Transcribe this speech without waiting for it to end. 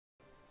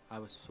I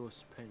was so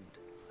spent,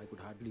 I could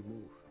hardly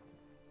move.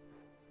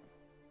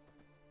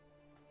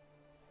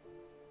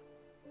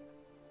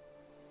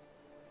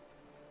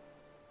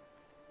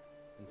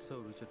 And so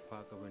Richard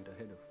Parker went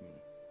ahead of me.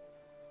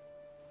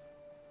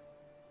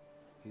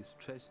 He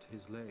stretched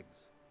his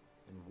legs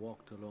and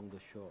walked along the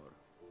shore.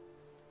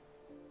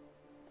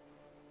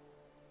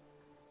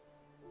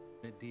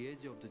 At the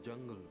edge of the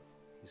jungle,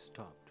 he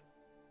stopped.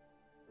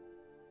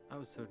 I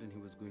was certain he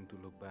was going to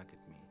look back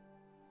at me,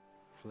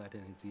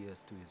 flatten his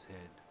ears to his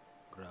head,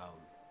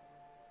 growl,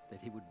 that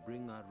he would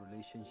bring our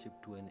relationship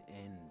to an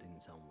end in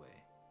some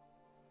way.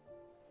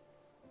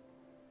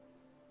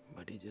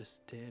 But he just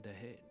stared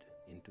ahead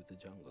into the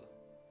jungle.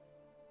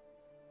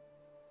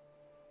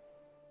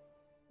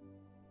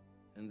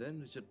 And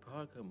then Richard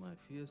Parker, my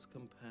fierce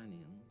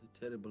companion, the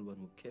terrible one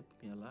who kept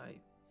me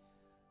alive,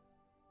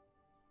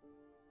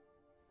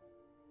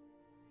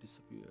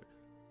 disappeared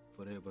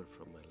forever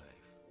from my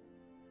life.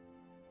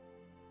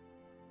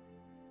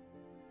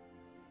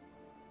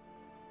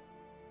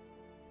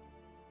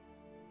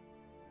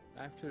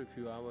 After a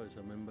few hours,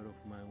 a member of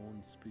my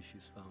own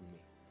species found me.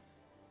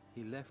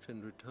 He left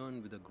and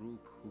returned with a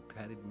group who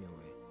carried me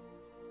away.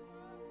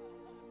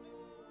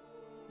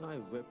 I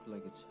wept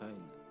like a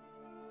child,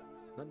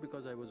 not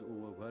because I was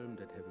overwhelmed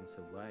at having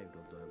survived,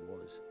 although I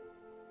was.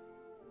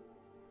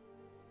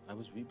 I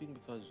was weeping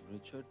because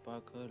Richard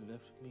Parker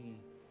left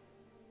me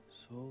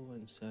so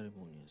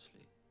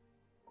unceremoniously.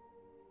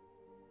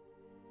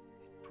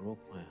 It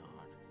broke my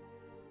heart.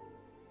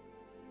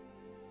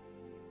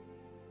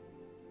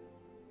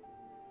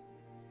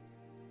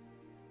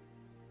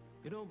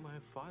 You know, my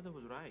father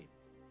was right.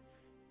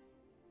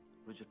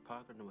 Richard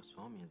Parker never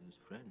saw me as his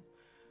friend.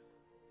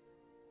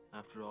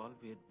 After all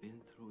we had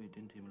been through, he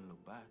didn't even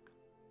look back.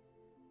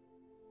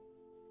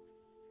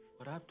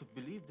 But I have to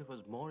believe there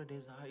was more in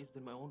his eyes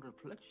than my own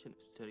reflection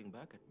staring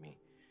back at me.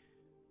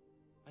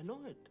 I know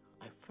it.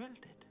 I felt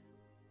it.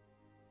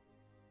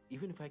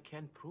 Even if I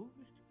can't prove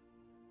it.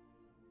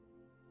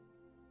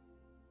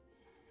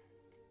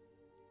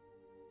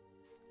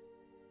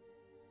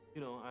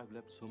 You know, I've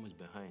left so much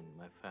behind.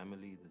 My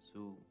family, the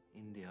zoo,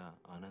 India,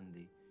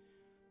 Anandi.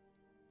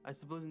 I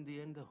suppose in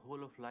the end, the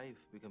whole of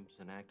life becomes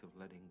an act of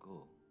letting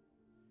go.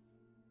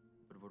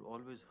 But what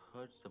always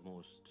hurts the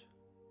most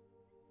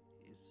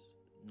is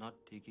not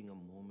taking a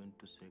moment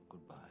to say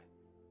goodbye.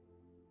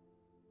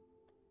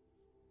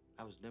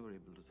 I was never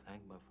able to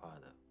thank my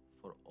father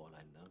for all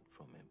I learned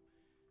from him.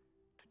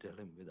 To tell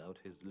him without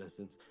his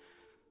lessons,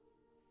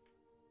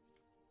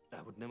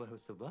 I would never have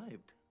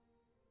survived.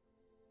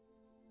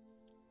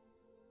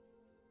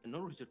 I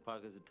know Richard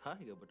Parker is a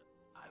tiger, but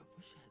I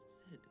wish I had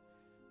said,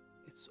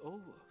 it's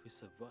over, we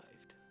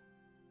survived.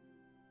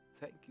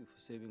 Thank you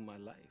for saving my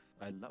life.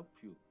 I love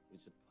you,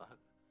 Richard Parker.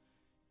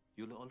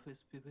 You'll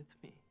always be with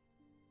me.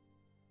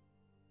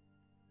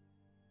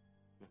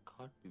 I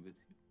can't be with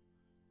you.